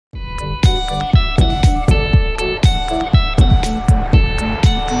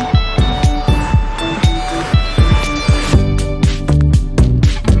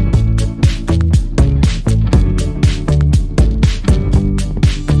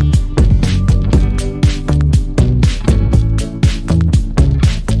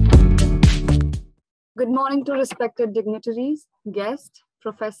morning to respected dignitaries, guests,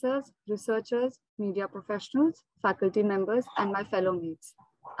 professors, researchers, media professionals, faculty members, and my fellow mates.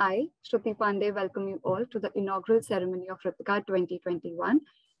 I, Shruti Pandey, welcome you all to the inaugural ceremony of Vritika 2021,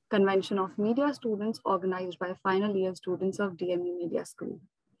 Convention of Media Students organized by final year students of DME Media School.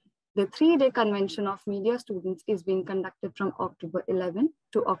 The three-day convention of media students is being conducted from October 11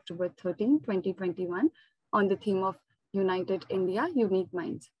 to October 13, 2021 on the theme of United India, Unique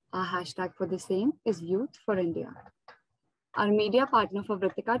Minds. Our hashtag for the same is Youth for India. Our media partner for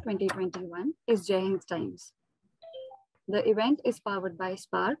Vritika 2021 is Jai Hind Times. The event is powered by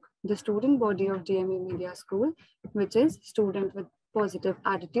Spark, the student body of DME Media School, which is student with positive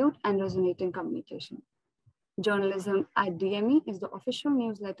attitude and resonating communication. Journalism at DME is the official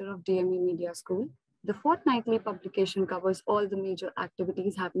newsletter of DME Media School. The fortnightly publication covers all the major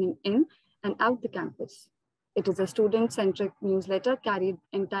activities happening in and out the campus. It is a student-centric newsletter carried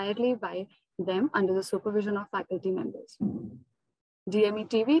entirely by them under the supervision of faculty members. DME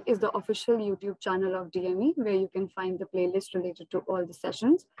TV is the official YouTube channel of DME, where you can find the playlist related to all the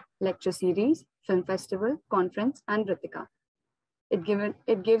sessions, lecture series, film festival, conference, and Vritika.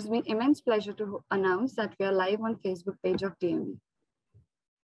 It gives me immense pleasure to announce that we are live on Facebook page of DME.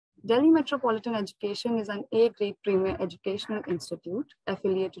 Delhi Metropolitan Education is an A-grade premier educational institute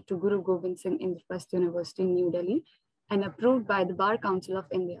affiliated to Guru Gobind Singh Indraprasth University, New Delhi, and approved by the Bar Council of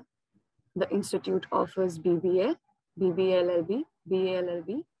India. The institute offers BBA, BBA LLB, BA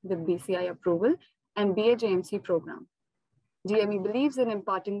LLB with BCI approval, and BA JMC program. DME believes in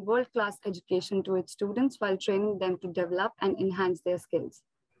imparting world-class education to its students while training them to develop and enhance their skills.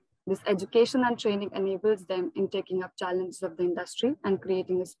 This education and training enables them in taking up challenges of the industry and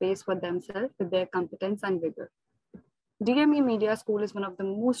creating a space for themselves with their competence and vigor. DME Media School is one of the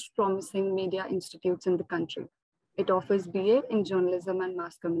most promising media institutes in the country. It offers BA in journalism and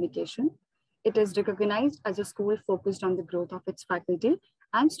mass communication. It is recognized as a school focused on the growth of its faculty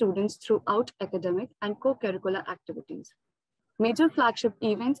and students throughout academic and co-curricular activities. Major flagship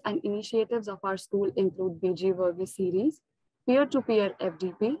events and initiatives of our school include BG Verghese Series, Peer-to-Peer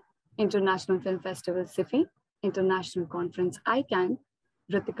FDP, International Film Festival SIFI, International Conference ICANN,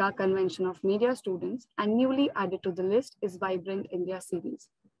 Vritika Convention of Media Students, and newly added to the list is Vibrant India Series.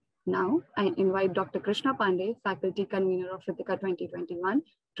 Now, I invite Dr. Krishna Pandey, Faculty Convener of Vritika 2021,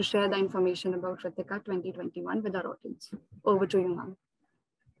 to share the information about Vritika 2021 with our audience. Over to you, ma'am.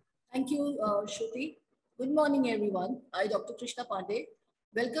 Thank you, Shruti. Good morning, everyone. I, Dr. Krishna Pandey,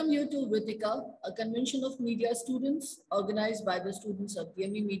 welcome you to Vritika, a convention of media students organized by the students of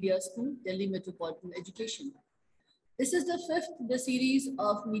DME Media School, Delhi Metropolitan Education. This is the fifth in the series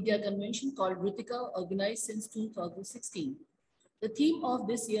of media convention called Vritika, organized since 2016. The theme of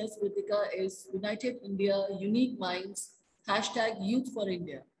this year's Vritika is United India, Unique Minds, hashtag Youth for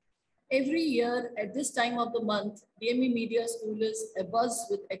India. Every year at this time of the month, DME Media School is abuzz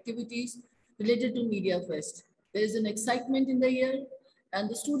with activities related to Media Fest. There is an excitement in the year, and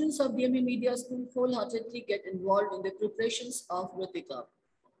the students of DME Media School wholeheartedly get involved in the preparations of Vritika.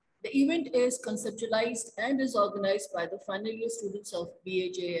 The event is conceptualized and is organized by the final year students of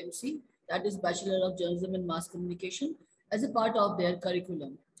BAJMC, that is Bachelor of Journalism and Mass Communication, as a part of their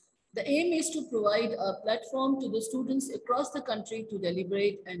curriculum. The aim is to provide a platform to the students across the country to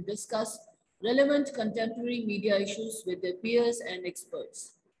deliberate and discuss relevant contemporary media issues with their peers and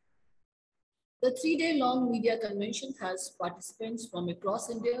experts. The three-day-long media convention has participants from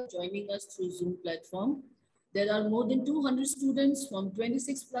across India joining us through Zoom platform. There are more than 200 students from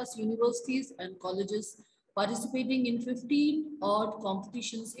 26 plus universities and colleges participating in 15 odd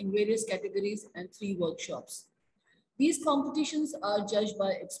competitions in various categories and 3 workshops. These competitions are judged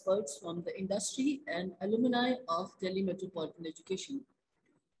by experts from the industry and alumni of Delhi Metropolitan Education.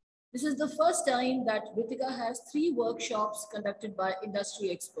 This is the first time that Vritika has 3 workshops conducted by industry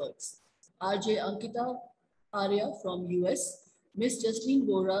experts. RJ Ankita Arya from US, Ms. Jasleen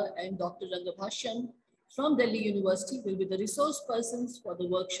Bora and Dr. Rangabhashyam from Delhi University will be the resource persons for the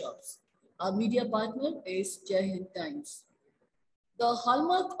workshops. Our media partner is Jai Hind Times. The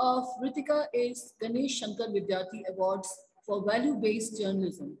hallmark of Vritika is Ganesh Shankar Vidyarthi Awards for Value-Based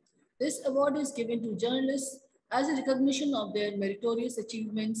Journalism. This award is given to journalists as a recognition of their meritorious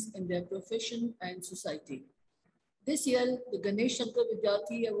achievements in their profession and society. This year, the Ganesh Shankar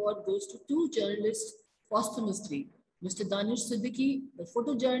Vidyarthi Award goes to 2 journalists posthumously. Mr. Danish Siddiqui, the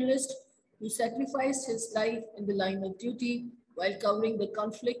photojournalist who sacrificed his life in the line of duty while covering the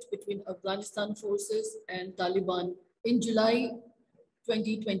conflict between Afghanistan forces and Taliban in July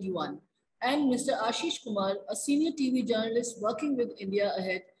 2021. And Mr. Ashish Kumar, a senior TV journalist working with India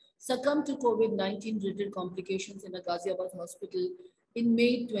Ahead, succumbed to COVID-19 related complications in a Ghaziabad hospital in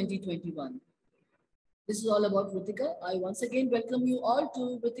May 2021. This is all about Vritika. I once again welcome you all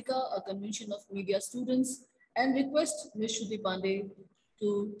to Vritika, a convention of media students, and request Ms. Shruti Pandey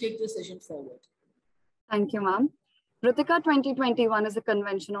to take the session forward. Thank you, ma'am. Vritika 2021 is a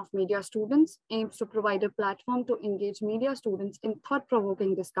convention of media students, aims to provide a platform to engage media students in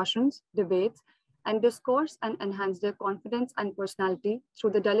thought-provoking discussions, debates, and discourse, and enhance their confidence and personality through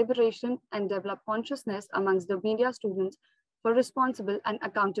the deliberation and develop consciousness amongst the media students for responsible and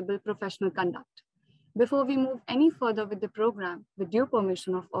accountable professional conduct. Before we move any further with the program, with due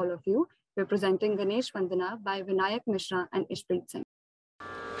permission of all of you, we're presenting Ganesh Vandana by Vinayak Mishra and Ishpreet Singh.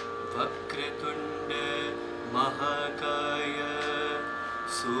 महाकाय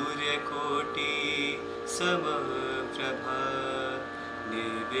सूर्यकोटि समप्रभा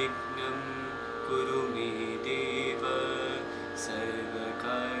निर्विघ्नं कुरु मे देव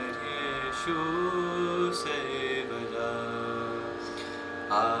सर्वकार्येषु सर्वदा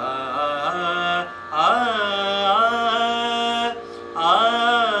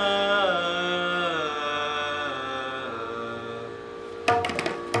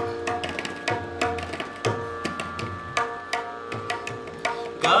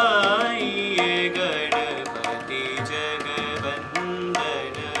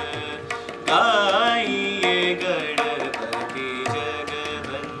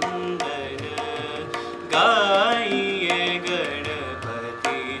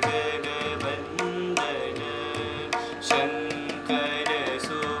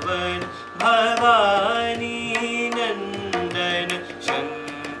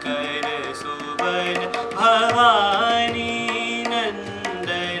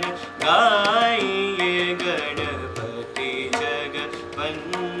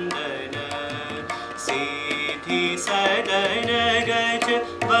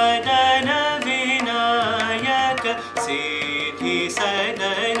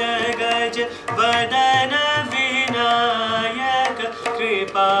वदन विनायक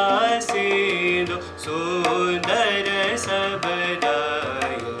कृपा सिंधु सुंदर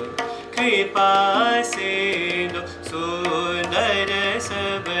सबदायक कृपा सिंधु सुंदर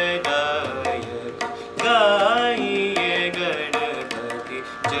सबदायक गाइए गणपति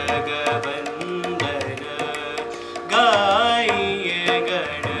जगवंदन गाइए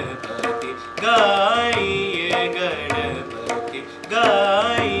गणपति गाइए गणपति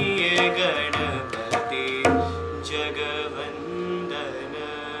गाइए Ganpati जगवंदन।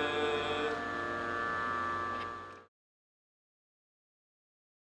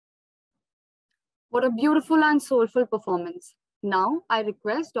 What a beautiful and soulful performance. Now, I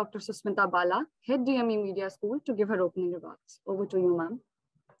request Dr. Susmita Bala, Head DME Media School, to give her opening remarks. Over to you, ma'am.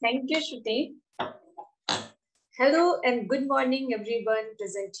 Thank you, Shruti. Hello and good morning, everyone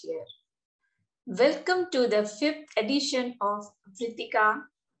present here. Welcome to the 5th edition of Vritika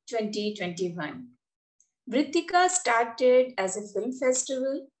 2021. Vritika started as a film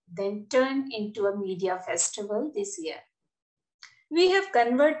festival, then turned into a media festival this year. We have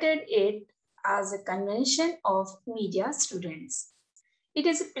converted it as a convention of media students. It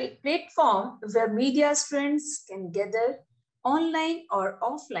is a platform where media students can gather online or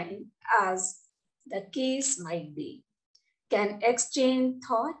offline as the case might be, can exchange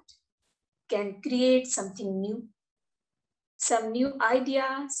thought, can create something new, some new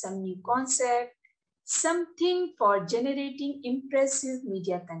idea, some new concept, something for generating impressive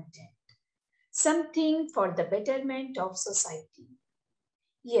media content, something for the betterment of society.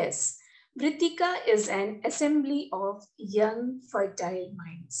 Yes, Vritika is an assembly of young, fertile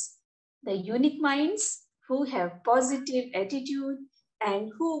minds. The unique minds who have positive attitude and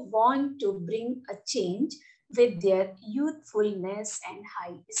who want to bring a change with their youthfulness and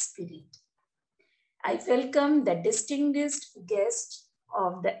high spirit. I welcome the distinguished guest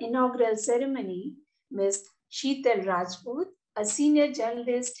of the inaugural ceremony, Ms. Sheetal Rajput, a senior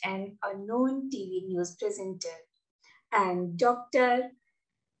journalist and a known TV news presenter, and Dr.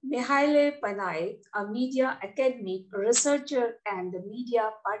 Mihaile Panay, a media academic researcher and a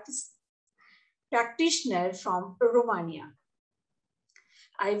media practitioner from Romania.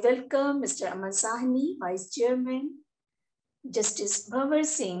 I welcome Mr. Amar Sahni, Vice Chairman, Justice Bhavar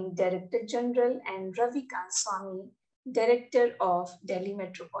Singh, Director General, and Ravikant Swami, Director of Delhi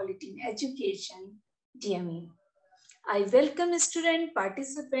Metropolitan Education, DME. I welcome student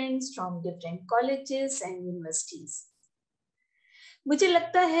participants from different colleges and universities. मुझे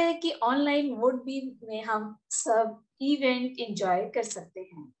लगता है कि online mode भी में हम सब event enjoy कर सकते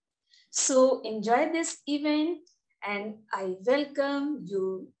हैं. So enjoy this event and I welcome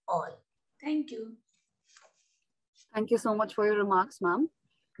you all. Thank you. Thank you so much for your remarks, ma'am.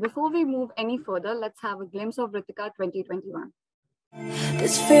 Before we move any further, let's have a glimpse of Vritika 2021.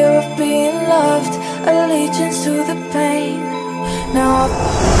 This fear of being loved, allegiance to the pain. Now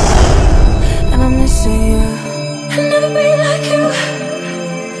and I'm missing you. I'll never be like you.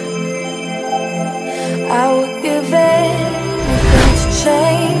 I would give anything to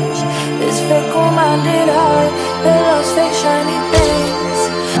change this fickle-minded heart that loves fake shiny things.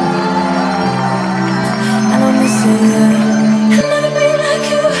 And I'm missing you. I'll never be like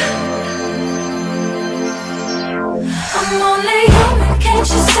you. I'm only human, can't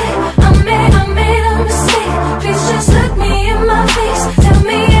you see? I made a mistake. Please just look me in my face. Tell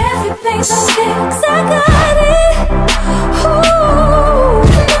me everything's okay, 'cause I got it. Ooh,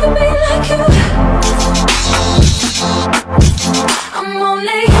 I'll never be like you. I'm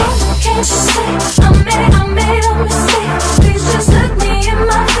only human, can't you see? I made a mistake. Please just look me in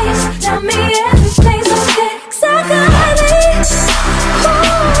my face. Tell me everything's okay, 'cause I got it. Ooh,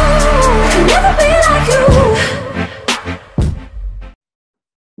 I'll never be like you.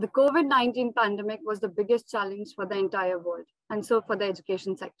 The COVID-19 pandemic was the biggest challenge for the entire world, and so for the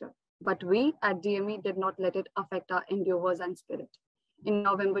education sector. But we at DME did not let it affect our endeavors and spirit. In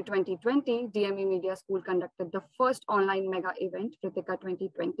November 2020, DME Media School conducted the first online mega event, Vritika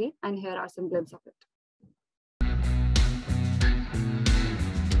 2020, and here are some glimpses of it.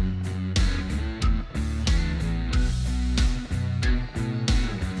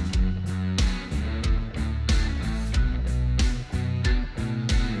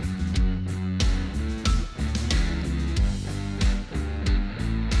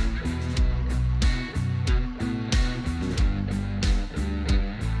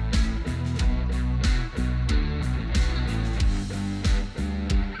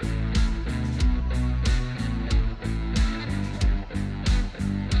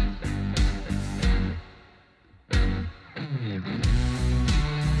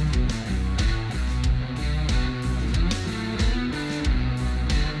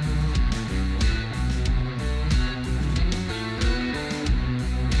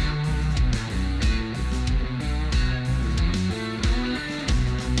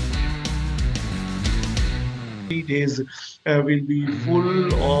 Days will be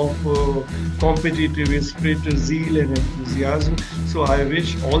full of competitive spirit, zeal, and enthusiasm. So I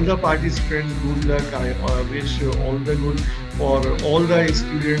wish all the participants good luck. I wish all the good for all the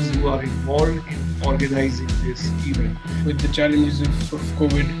students who are involved in organizing this event. With the challenges of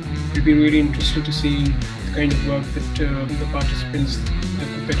COVID, it'll be really interesting to see the kind of work that the participants, the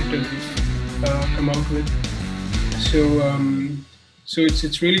competitors have come out with. So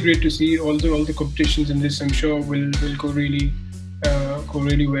it's really great to see all the competitions in this. I'm sure will go really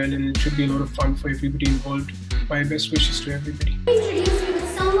well, and it should be a lot of fun for everybody involved. My best wishes to everybody. Introduce you with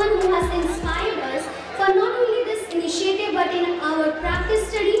someone who has inspired us for not only this initiative but in our practice,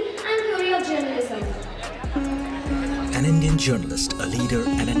 study and theory of journalism. An Indian journalist, a leader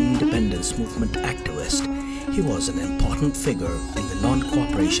and an independence movement activist, he was an important figure in the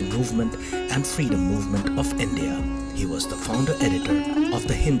non-cooperation movement and freedom movement of India. He was the founder editor of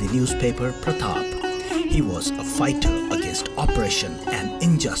the Hindi newspaper Pratap. He was a fighter against oppression and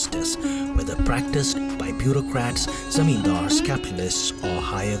injustice, whether practiced by bureaucrats, zamindars, capitalists or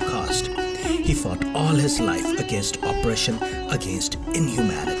higher caste. He fought all his life against oppression, against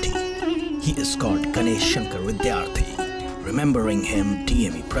inhumanity. He is called Ganesh Shankar Vidyarthi. Remembering him,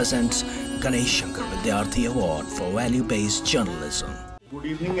 DME presents Ganesh Shankar Vidyarthi Award for Value-Based Journalism. Good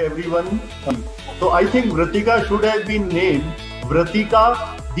evening, everyone. So I think Vritika should have been named Vritika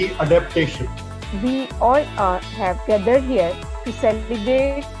the Adaptation. We all have gathered here to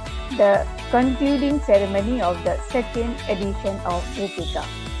celebrate the concluding ceremony of the second edition of Vritika.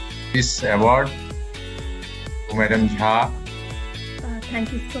 This award to Madam Jha.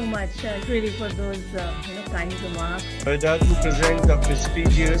 Thank you so much, really, for those kind remarks. To present the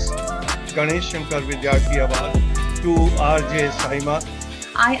prestigious Ganesh Shankar Vidyarthi Award to RJ Saima.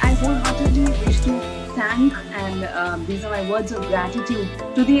 I wholeheartedly wish to thank, and these are my words of gratitude,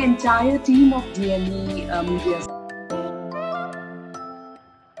 to the entire team of DME Media.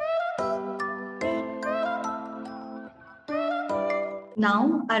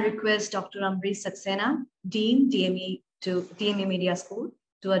 Now, I request Dr. Amrish Saxena, Dean, DME Media School,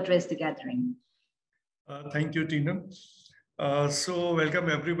 to address the gathering. Thank you, Tina. So welcome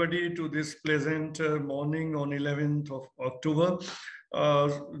everybody to this pleasant morning on 11th of October.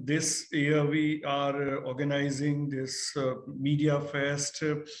 This year we are organizing this media fest,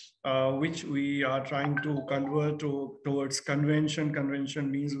 which we are trying to convert towards convention.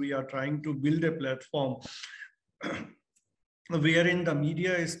 Convention means we are trying to build a platform wherein the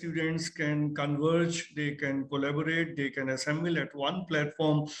media students can converge, they can collaborate, they can assemble at one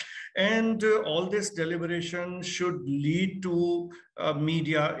platform. And all this deliberation should lead to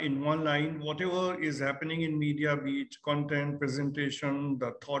media in one line. Whatever is happening in media, be it content, presentation,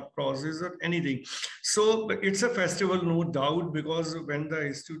 the thought process, or anything. So it's a festival, no doubt, because when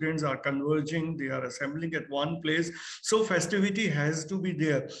the students are converging, they are assembling at one place. So festivity has to be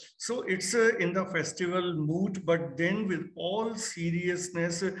there. So it's in the festival mood, but then with all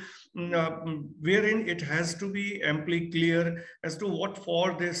seriousness, wherein it has to be amply clear as to what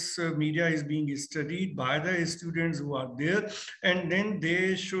for this media is being studied by the students who are there. And then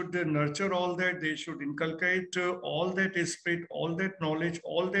they should nurture all that, they should inculcate all that spirit, all that knowledge,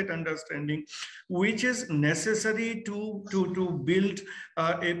 all that understanding, which is necessary to build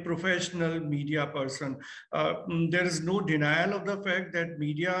a professional media person. There is no denial of the fact that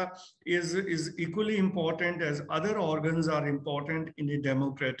media is equally important as other organs are important in a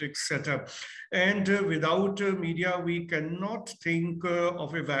democratic setup. And without media, we cannot think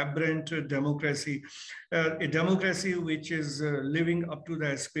of a vibrant democracy, a democracy which is living up to the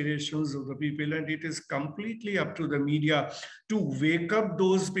aspirations of the people. And it is completely up to the media to wake up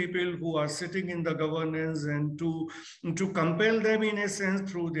those people who are sitting in the governance and to compel them, in a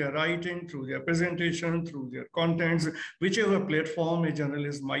sense, through their writing, through their presentation, through their contents, whichever platform a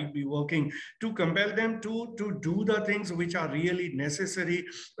journalist might be working, to compel them to do the things which are really necessary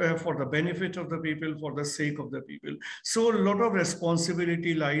for the benefit of the people, for the sake of the people. So a lot of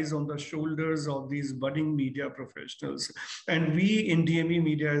responsibility lies on the shoulders of these budding media professionals. And we in DME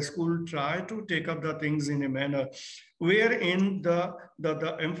Media School try to take up the things in a manner wherein the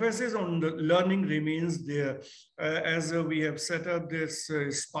emphasis on the learning remains there. As we have set up this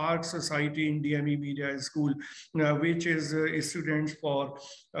Spark Society in DME Media School, which is students for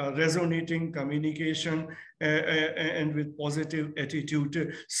resonating communication and with positive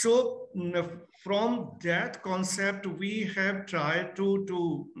attitude. So from that concept, we have tried to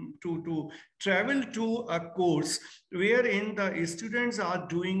travel to a course wherein the students are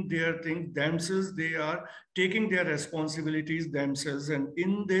doing their thing themselves, they are taking their responsibilities themselves. And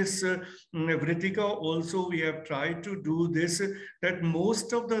in this Vritika also, we have tried to do this, that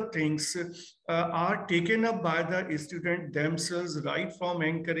most of the things are taken up by the student themselves, right from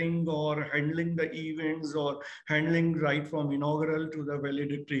anchoring or handling the events or handling right from inaugural to the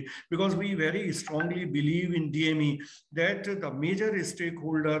valedictory, because we very strongly believe in DME that the major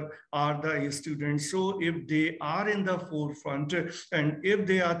stakeholder are the students. So if they are in the forefront and if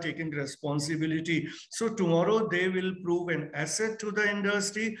they are taking responsibility, so tomorrow they will prove an asset to the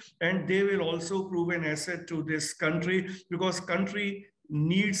industry, and they will also prove an asset to this country, because country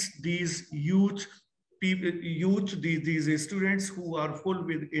needs these youth people, these students who are full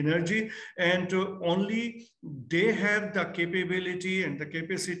with energy, and only they have the capability and the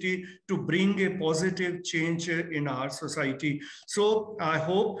capacity to bring a positive change in our society. So I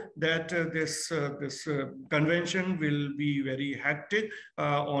hope that this convention will be very hectic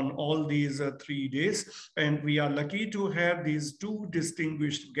on all these 3 days, and we are lucky to have these two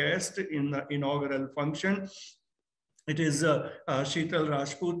distinguished guests in the inaugural function. It is Sheetal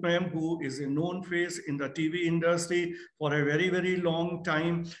Rajput ma'am, who is a known face in the TV industry for a very, very long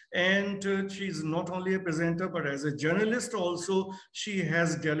time. And she's not only a presenter, but as a journalist also, she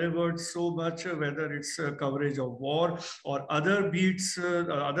has delivered so much, whether it's coverage of war or other beats,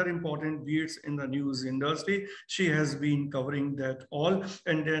 other important beats in the news industry. She has been covering that all.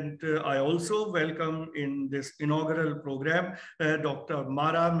 And then I also welcome in this inaugural program, Dr.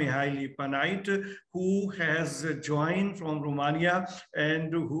 Mara Mihaili Panait, who has joined from Romania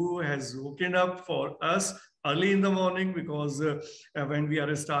and who has woken up for us early in the morning, because when we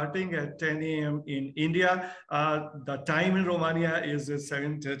are starting at 10 a.m. in India, the time in Romania is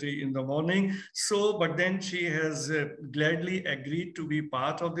 7:30 in the morning. So, but then she has gladly agreed to be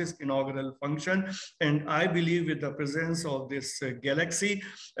part of this inaugural function. And I believe with the presence of this galaxy,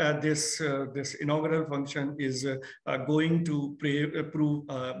 this inaugural function is going to prove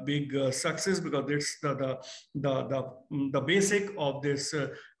a big success, because it's the basic of this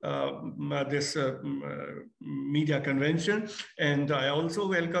media convention. And I also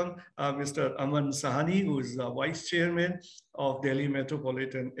welcome Mr. Aman Sahani, who is the Vice Chairman of Delhi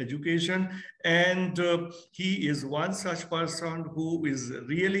Metropolitan Education. And he is one such person who is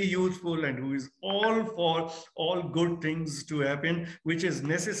really youthful and who is all for all good things to happen, which is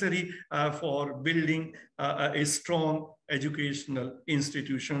necessary for building a strong educational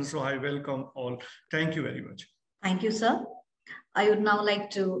institution. So I welcome all. Thank you very much. Thank you, sir. I would now like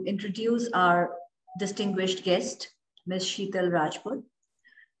to introduce our distinguished guest, Ms. Sheetal Rajput.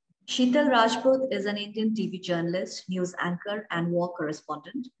 Sheetal Rajput is an Indian TV journalist, news anchor, and war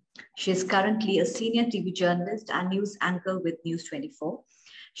correspondent. She is currently a senior TV journalist and news anchor with News 24.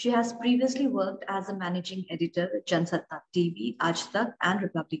 She has previously worked as a managing editor at Jansatta TV, Aaj Tak, and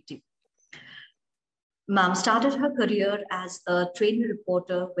Republic TV. Ma'am started her career as a trainee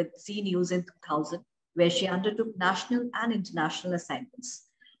reporter with Z News in 2000, where she undertook national and international assignments.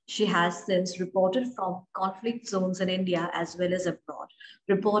 She has since reported from conflict zones in India as well as abroad,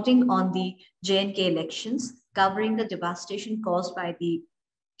 reporting on the J&K elections, covering the devastation caused by the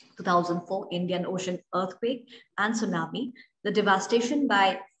 2004 Indian Ocean earthquake and tsunami, the devastation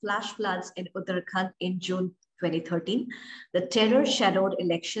by flash floods in Uttarakhand in June 2013, the terror-shadowed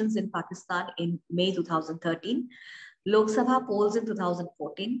elections in Pakistan in May 2013, Lok Sabha polls in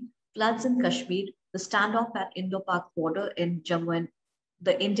 2014, floods in Kashmir, the standoff at Indo-Pak border in Jammu, and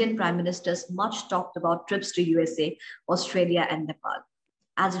the Indian Prime Minister's much talked about trips to USA, Australia, and Nepal.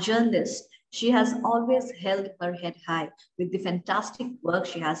 As a journalist, she has always held her head high with the fantastic work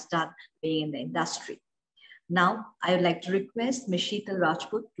she has done being in the industry. Now, I would like to request Ms. Sheetal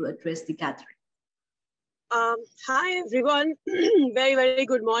Rajput to address the gathering. Hi, everyone. Very, very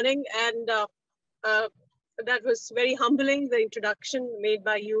good morning. And that was very humbling, the introduction made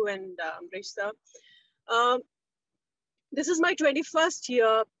by you and Amrish sir. This is my 21st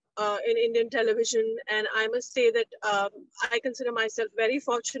year in Indian television, and I must say that I consider myself very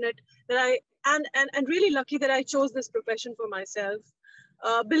fortunate that and really lucky that I chose this profession for myself.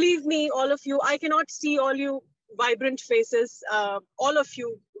 Believe me, all of you, I cannot see all you vibrant faces, all of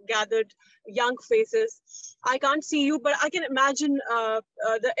you gathered young faces. I can't see you, but I can imagine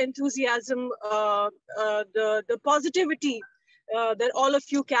the enthusiasm, the positivity that all of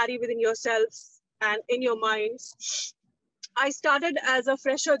you carry within yourselves and in your minds. I started as a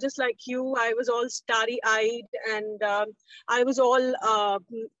fresher just like you. I was all starry-eyed and I was all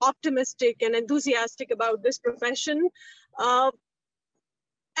optimistic and enthusiastic about this profession.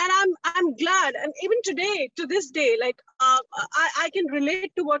 And I'm glad, and even today, to this day, like I can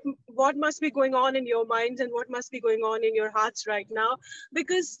relate to what must be going on in your minds and what must be going on in your hearts right now,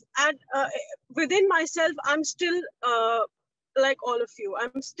 because within myself, I'm still like all of you.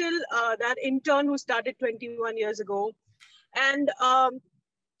 I'm still that intern who started 21 years ago, and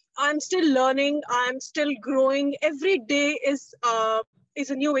I'm still learning. I'm still growing. Every day is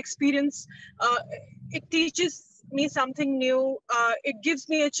a new experience. It teaches me something new. It gives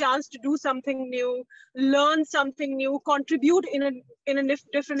me a chance to do something new, learn something new, contribute in a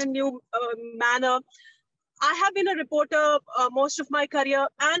different and new manner. I have been a reporter most of my career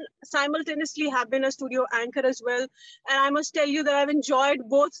and simultaneously have been a studio anchor as well. And I must tell you that I've enjoyed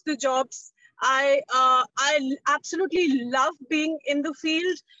both the jobs. I absolutely love being in the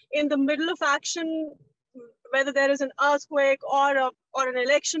field, in the middle of action, whether there is an earthquake or an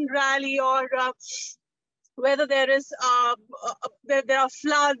election rally, or whether there is there are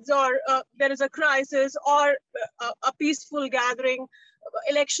floods, or there is a crisis, or a peaceful gathering,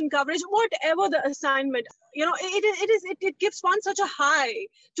 election coverage, whatever the assignment. You know, it gives one such a high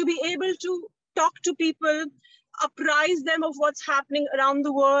to be able to talk to people, apprise them of what's happening around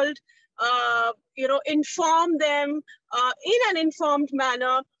the world, you know, inform them in an informed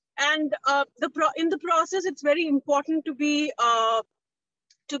manner. And in the process, it's very important to be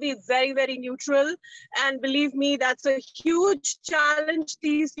very, very neutral. And believe me, that's a huge challenge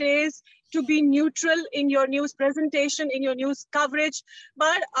these days, to be neutral in your news presentation, in your news coverage.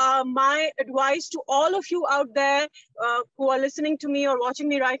 But my advice to all of you out there who are listening to me or watching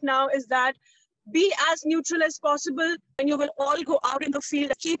me right now is that be as neutral as possible, and you will all go out in the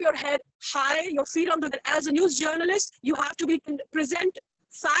field. Keep your head high, your feet on the ground. As a news journalist, you have to present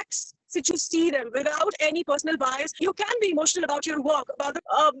facts since you see them without any personal bias. You can be emotional about your work, about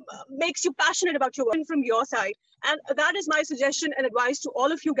makes you passionate about your work from your side. And that is my suggestion and advice to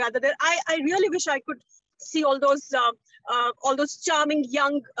all of you gathered there. I really wish I could see all those charming,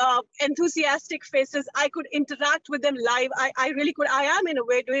 young, enthusiastic faces. I could interact with them live. I really could. I am in a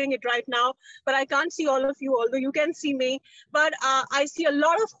way doing it right now, but I can't see all of you, although you can see me. But I see a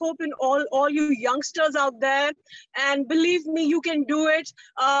lot of hope in all you youngsters out there. And believe me, you can do it.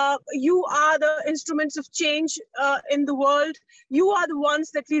 You are the instruments of change in the world. You are the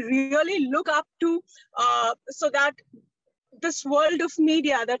ones that we really look up to, so that this world of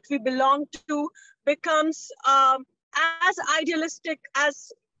media that we belong to becomes as idealistic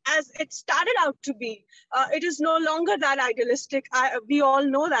as it started out to be. It is no longer that idealistic. We all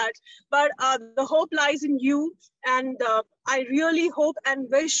know that, but the hope lies in you. And I really hope and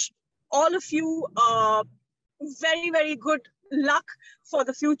wish all of you very, very good luck for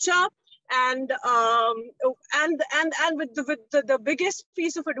the future. and with the biggest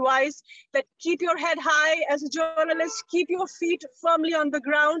piece of advice, that keep your head high as a journalist, keep your feet firmly on the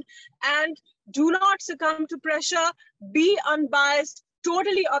ground, and do not succumb to pressure. Be unbiased,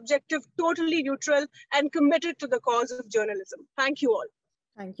 totally objective, totally neutral, and committed to the cause of journalism. Thank you all.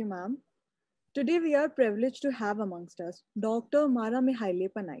 Thank you, ma'am. Today, we are privileged to have amongst us Dr. Mara Mihaile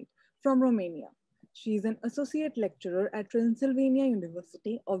Panait from Romania. She is an associate lecturer at Transylvania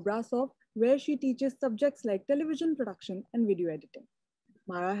University of Brasov, where she teaches subjects like television production and video editing.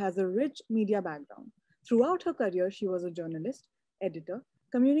 Mara has a rich media background. Throughout her career, she was a journalist, editor,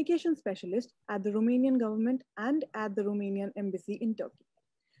 communication specialist at the Romanian government and at the Romanian embassy in Turkey.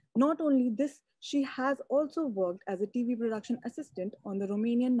 Not only this, she has also worked as a TV production assistant on the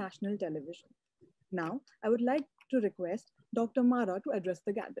Romanian national television. Now, I would like to request Dr. Mara to address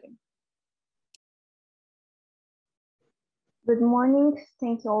the gathering. Good morning.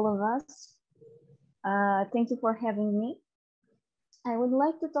 Thank you, all of us. Thank you for having me. I would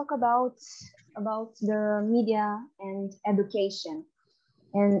like to talk about the media and education.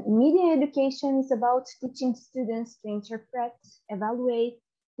 And media education is about teaching students to interpret, evaluate,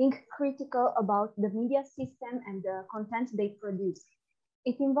 think critical about the media system and the content they produce.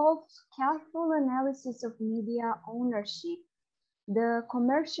 It involves careful analysis of media ownership, the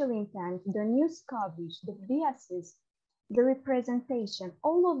commercial intent, the news coverage, the biases, the representation.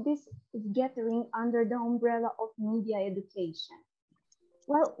 All of this is gathering under the umbrella of media education.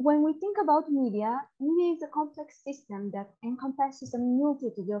 Well, when we think about media, media is a complex system that encompasses a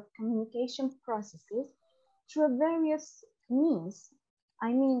multitude of communication processes through various means.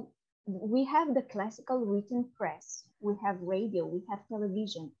 I mean, we have the classical written press, we have radio, we have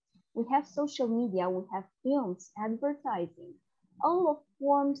television, we have social media, we have films, advertising. All of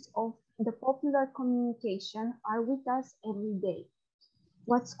forms of the popular communication are with us every day.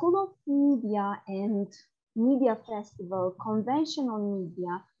 What School of Media and Media Festival, conventional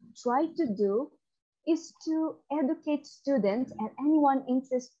media, try to do is to educate students and anyone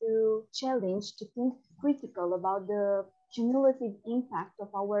interested to challenge to think critical about the cumulative impact of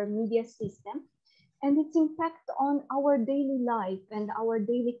our media system and its impact on our daily life and our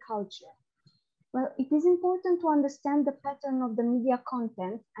daily culture. Well, it is important to understand the pattern of the media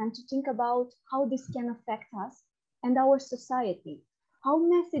content and to think about how this can affect us and our society, how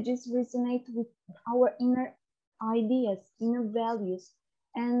messages resonate with our inner ideas, inner values,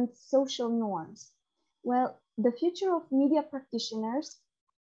 and social norms. Well, the future of media practitioners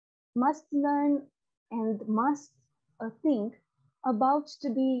must learn and must think about to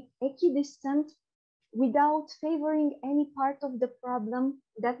be equidistant without favoring any part of the problem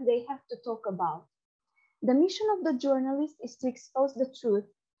that they have to talk about. The mission of the journalist is to expose the truth,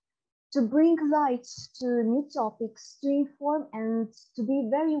 to bring light to new topics, to inform and to be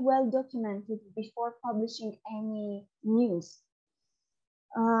very well documented before publishing any news.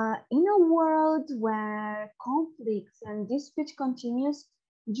 In a world where conflicts and dispute continues,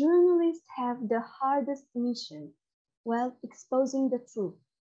 journalists have the hardest mission, well, exposing the truth.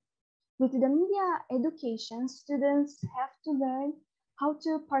 With the media education, students have to learn how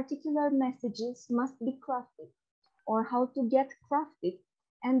to particular messages must be crafted or how to get crafted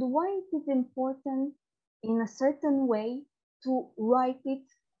and why it is important in a certain way to write it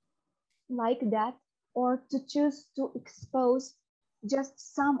like that or to choose to expose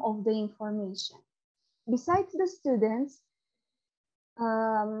just some of the information. Besides, the students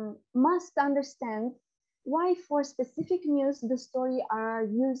must understand why for specific news the story are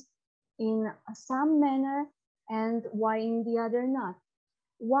used in some manner and why in the other not.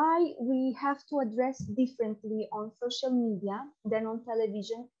 Why we have to address differently on social media than on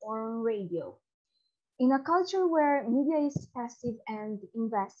television or on radio. In a culture where media is passive and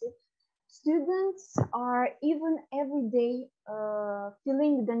invasive, students are even every day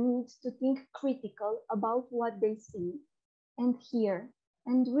feeling the need to think critical about what they see and hear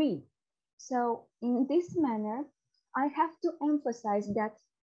and read. So in this manner, I have to emphasize that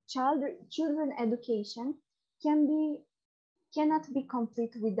children education cannot be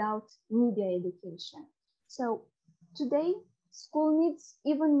complete without media education. So today, school needs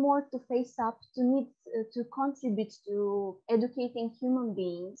even more to face up, to contribute to educating human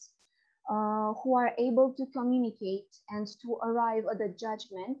beings who are able to communicate and to arrive at a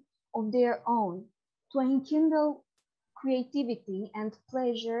judgment of their own, to enkindle creativity and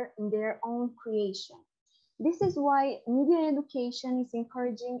pleasure in their own creation. This is why media education is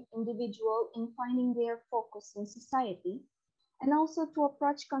encouraging individuals in finding their focus in society and also to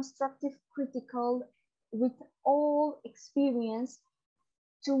approach constructive critical with all experience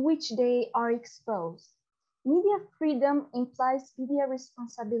to which they are exposed. Media freedom implies media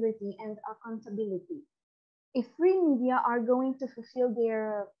responsibility and accountability. If free media are going to fulfill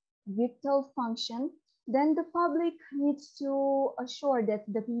their vital function, then the public needs to assure that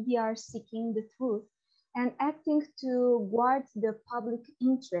the media are seeking the truth and acting to guard the public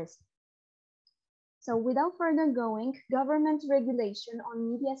interest. So without further going, government regulation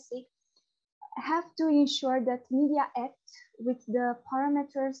on media have to ensure that media act with the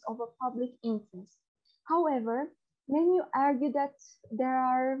parameters of a public interest. However, many argue that there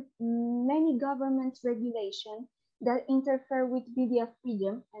are many government regulations that interfere with media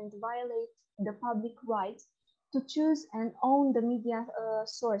freedom and violate the public rights to choose and own the media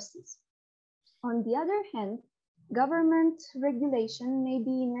sources. On the other hand, government regulation may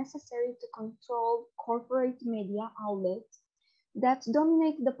be necessary to control corporate media outlets that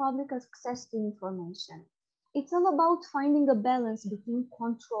dominate the public access to information. It's all about finding a balance between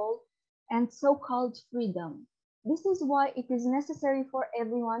control and so-called freedom. This is why it is necessary for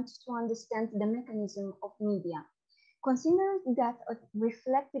everyone to understand the mechanism of media. Considering that a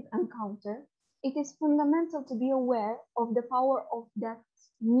reflective encounter, it is fundamental to be aware of the power of that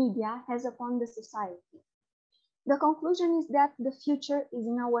media has upon the society. The conclusion is that the future is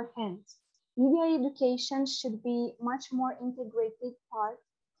in our hands. Media education should be much more integrated part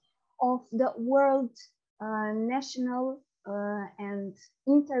of the world national and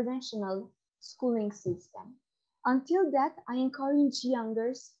interventional schooling system. Until that, I encourage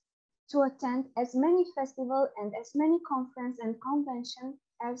youngers to attend as many festivals and as many conferences and conventions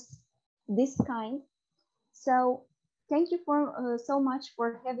as this kind. So thank you for so much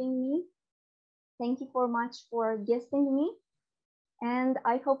for having me. Thank you so much for guesting me. And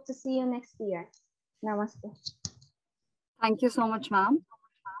I hope to see you next year. Namaste. Thank you so much, ma'am.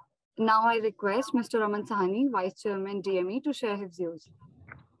 Now I request Mr. Raman Sahani, Vice Chairman DME, to share his views.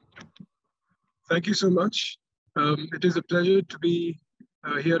 Thank you so much. It is a pleasure to be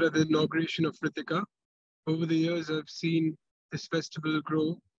here at the inauguration of Vritika. Over the years, I've seen this festival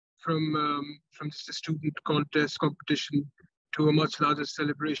grow from just a student contest competition to a much larger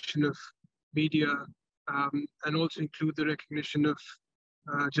celebration of media, and also include the recognition of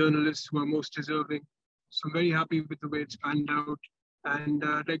journalists who are most deserving. So I'm very happy with the way it's panned out. And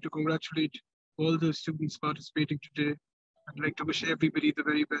I'd like to congratulate all the students participating today. I'd like to wish everybody the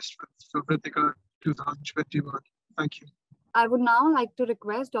very best for Vritika 2021. Thank you. I would now like to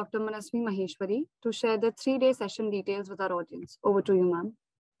request Dr. Manasvi Maheshwari to share the 3-day session details with our audience. Over to you, ma'am.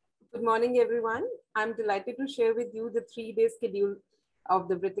 Good morning, everyone. I'm delighted to share with you the 3-day schedule of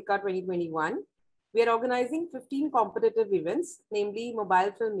the Vritika 2021. We are organizing 15 competitive events, namely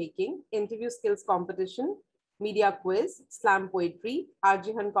mobile filmmaking, interview skills competition, media quiz, slam poetry,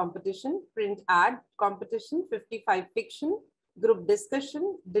 RG Hunt competition, print ad competition, 55 fiction, group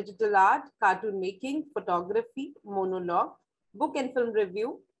discussion, digital art, cartoon making, photography, monologue, book and film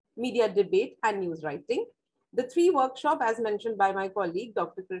review, media debate, and news writing. The 3 workshops, as mentioned by my colleague,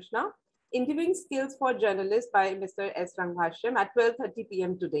 Dr. Krishna, interviewing skills for journalists by Mr. S. Ranghashyam at 12:30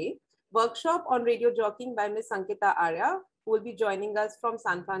 p.m. today. Workshop on radio jockeying by Ms. Sankita Arya, who will be joining us from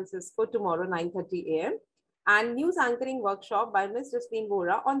San Francisco tomorrow, 9:30 a.m. And news anchoring workshop by Ms. Jasleen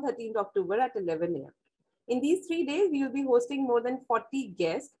Bora on 13th October at 11 a.m. In these 3 days, we will be hosting more than 40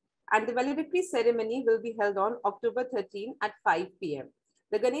 guests, and the valedictory ceremony will be held on October 13 at 5 p.m.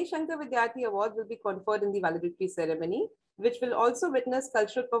 The Ganesh Shankar Vidyarthi Award will be conferred in the valedictory ceremony, which will also witness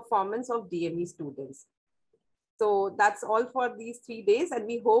cultural performance of DME students. So that's all for these 3 days, and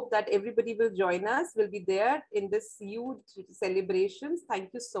we hope that everybody will join us, will be there in this huge celebrations.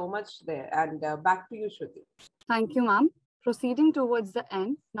 Thank you so much there, and back to you, Shruti. Thank you, ma'am. Proceeding towards the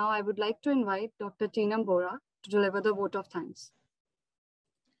end, now I would like to invite Dr. Teenam Bora to deliver the vote of thanks.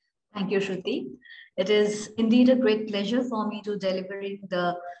 Thank you, Shruti. It is indeed a great pleasure for me to delivering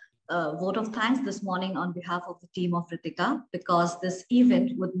the vote of thanks this morning on behalf of the team of Vritika, because this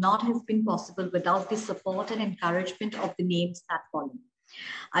event would not have been possible without the support and encouragement of the names that follow.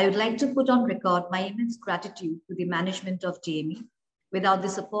 I would like to put on record my immense gratitude to the management of DME. Without the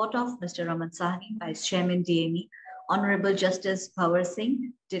support of Mr. Raman Sahani, Vice Chairman DME, Honorable Justice Bhavar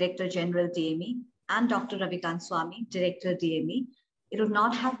Singh, Director General DME, and Dr. Ravikant Swami, Director DME, we would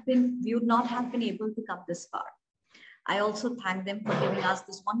not have been able to come this far. I also thank them for giving us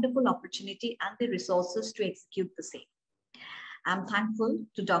this wonderful opportunity and the resources to execute the same. I'm thankful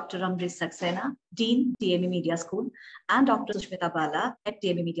to Dr. Amrit Saxena, Dean, DME Media School, and Dr. Sushmita Bala at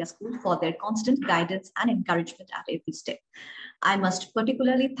DME Media School for their constant guidance and encouragement at every step. I must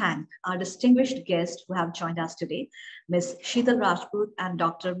particularly thank our distinguished guests who have joined us today, Ms. Sheetal Rajput and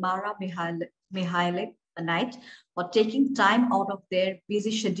Dr. Mara Mihailek Panait for taking time out of their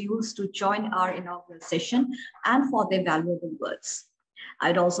busy schedules to join our inaugural session and for their valuable words.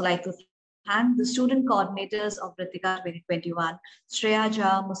 I'd also like to thank the student coordinators of Vritika 2021, Shreya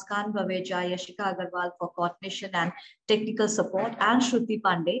Jha, Muskan Baveja, Yashika Agarwal for coordination and technical support, and Shruti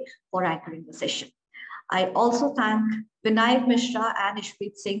Pandey for anchoring the session. I also thank Vinayak Mishra and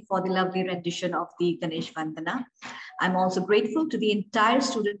Ishpreet Singh for the lovely rendition of the Ganesh Vandana. I'm also grateful to the entire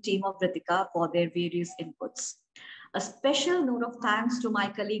student team of Vritika for their various inputs. A special note of thanks to my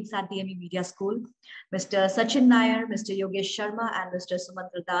colleagues at DME Media School, Mr. Sachin Nair, Mr. Yogesh Sharma, and Mr.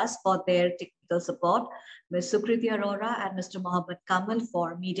 Sumantra Das for their technical support, Ms. Sukriti Arora and Mr. Mohammed Kamal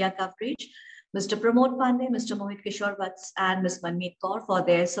for media coverage, Mr. Pramod Pandey, Mr. Mohit Kishore Vats, and Ms. Manmeet Kaur for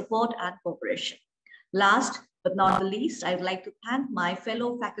their support and cooperation. Last but not the least, I would like to thank my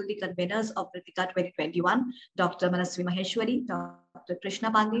fellow faculty conveners of Vritika 2021, Dr. Manasvi Maheshwari, Dr.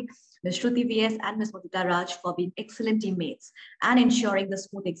 Krishna Pandey, Ms. Shruti VS, and Ms. Mudita Raj for being excellent teammates and ensuring the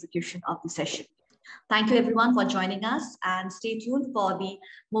smooth execution of the session. Thank you everyone for joining us, and stay tuned for the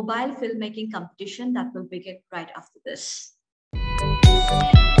mobile filmmaking competition that will begin right after this.